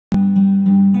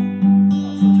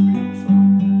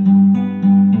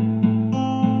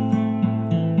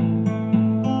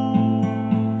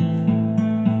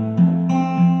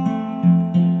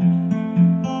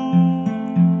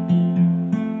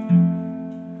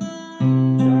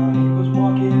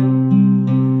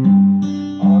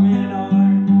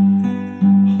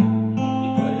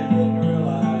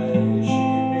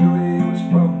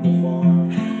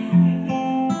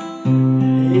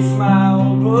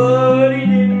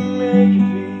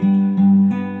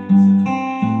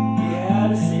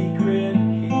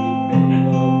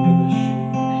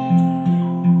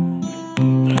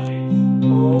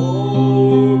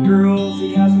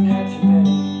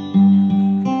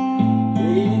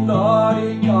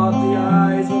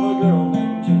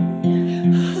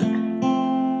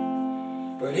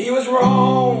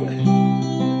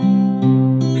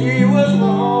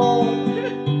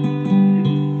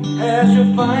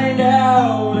find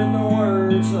out in the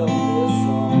words of this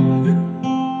song.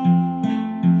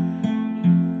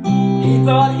 He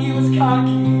thought he was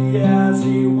cocky as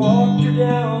he walked her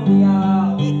down the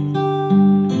aisle,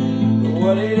 but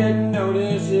what he didn't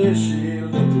notice is she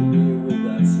looked at me with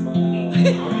that smile.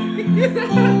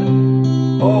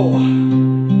 Oh,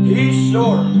 he's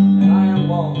short and I am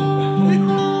long.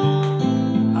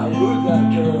 I wooed that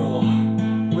girl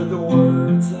with the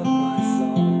words of my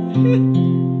song.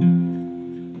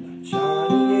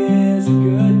 Johnny is a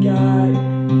good guy.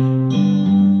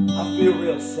 I feel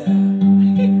real sad,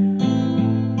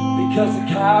 because the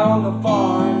cow on the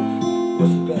farm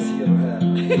was the best he ever had.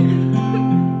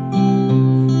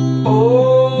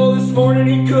 Oh, this morning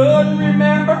he couldn't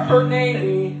remember her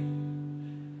name.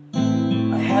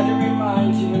 I had to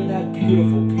remind him that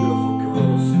beautiful, beautiful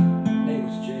girl's name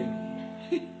was Jamie.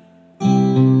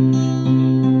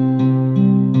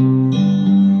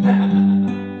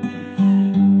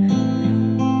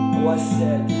 Oh, I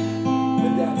said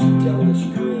with that devilish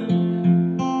grin,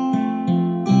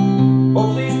 oh,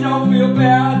 please don't feel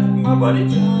bad, my buddy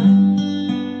John.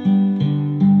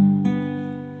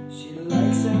 She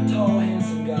likes them tall,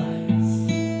 handsome guys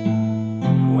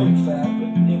who ain't fat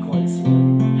but ain't quite slim.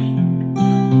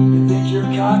 You think you're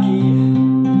cocky,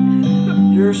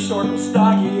 you're short and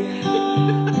stocky,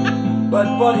 but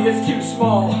buddy, it's too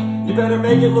small. You better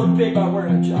make it look big by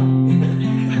wearing a jockey.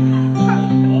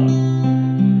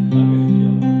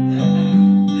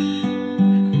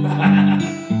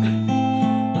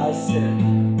 I said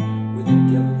with a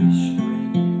devilish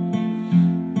grin,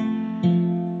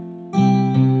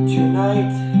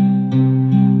 tonight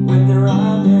when they're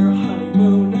on their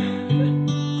honeymoon,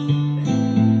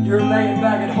 you're laying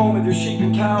back at home with your sheep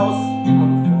and cows on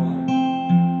the farm.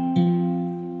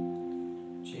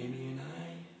 Jamie and I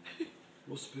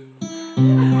will spoon.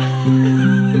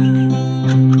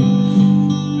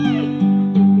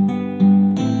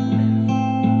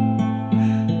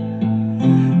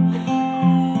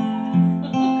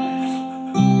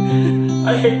 I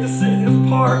hate to say this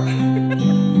part.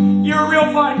 You're a real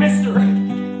fine mister.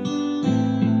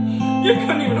 You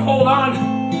couldn't even hold on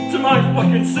to my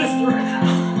fucking sister.